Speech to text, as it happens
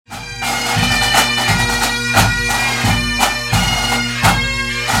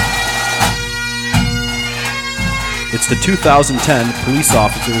the 2010 Police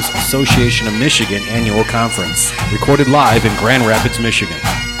Officers Association of Michigan Annual Conference, recorded live in Grand Rapids, Michigan.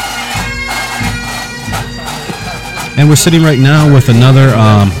 And we're sitting right now with another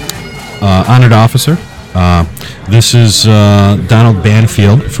honored officer. This is Donald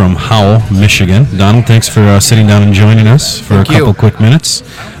Banfield from Howell, Michigan. Donald, thanks for sitting down and joining us for a couple quick minutes.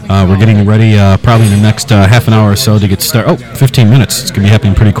 We're getting ready probably in the next half an hour or so to get started. 15 minutes. It's going to be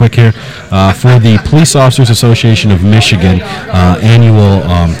happening pretty quick here. For the Police Officers Association of Michigan annual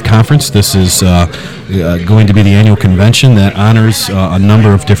conference. This is going to be the annual convention that honors a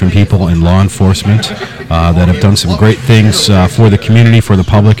number of different people in law enforcement that have done some great things for the community, for the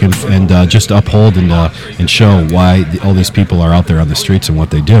public, and just uphold and show why all these people are out there on the streets and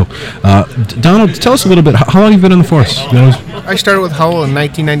what they do. Donald, tell us a little bit. How long have you been in the force? I started with Howell in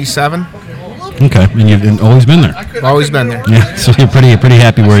 1997. Okay, and you've always been there? Always been there. Yeah, so you're pretty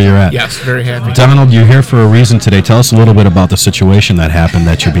happy where you're at. Yes, very happy. Donald, you're here for a reason today. Tell us a little bit about the situation that happened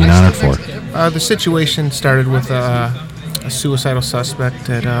that you're being honored for. The situation started with a suicidal suspect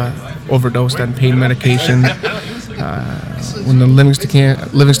that overdosed on pain medication. When the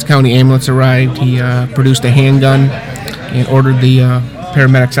Livingston County ambulance arrived, he produced a handgun and ordered the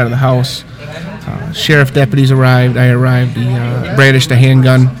paramedics out of the house. Sheriff deputies arrived. I arrived. He brandished a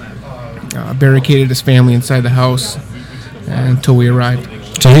handgun, barricaded his family inside the house until we arrived.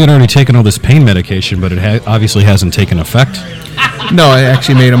 So he had already taken all this pain medication, but it obviously hasn't taken effect? No, it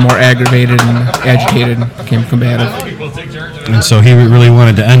actually made him more aggravated and agitated and became combative. And so he really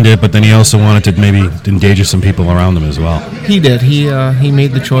wanted to end it, but then he also wanted to maybe endanger some people around him as well. He did. He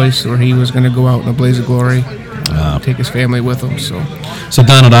made the choice where he was going to go out in a blaze of glory, take his family with him. So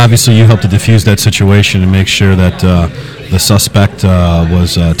Donald, obviously you helped to defuse that situation and make sure that the suspect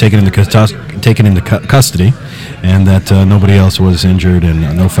was taken into custody, and that nobody else was injured,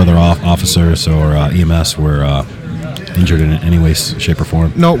 and no further officers or EMS were injured in any way, shape, or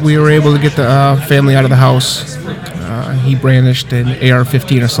form. No, we were able to get the family out of the house. He brandished an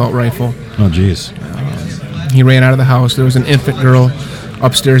AR-15 assault rifle. Oh, geez. He ran out of the house. There was an infant girl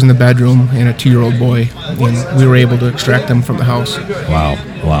upstairs in the bedroom and a 2-year-old boy, and we were able to extract them from the house.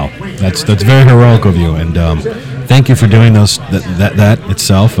 Wow. That's very heroic of you, and thank you for doing that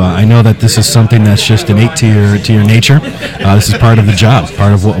itself. I know that this is something that's just innate to your nature. This is part of the job,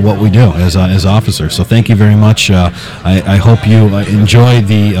 part of what we do as officers. So thank you very much. I hope you enjoy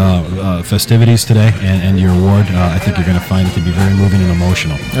the festivities today and your award. I think you're going to find it to be very moving and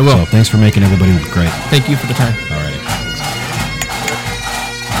emotional. I will. So thanks for making everybody great. Thank you for the time. All right.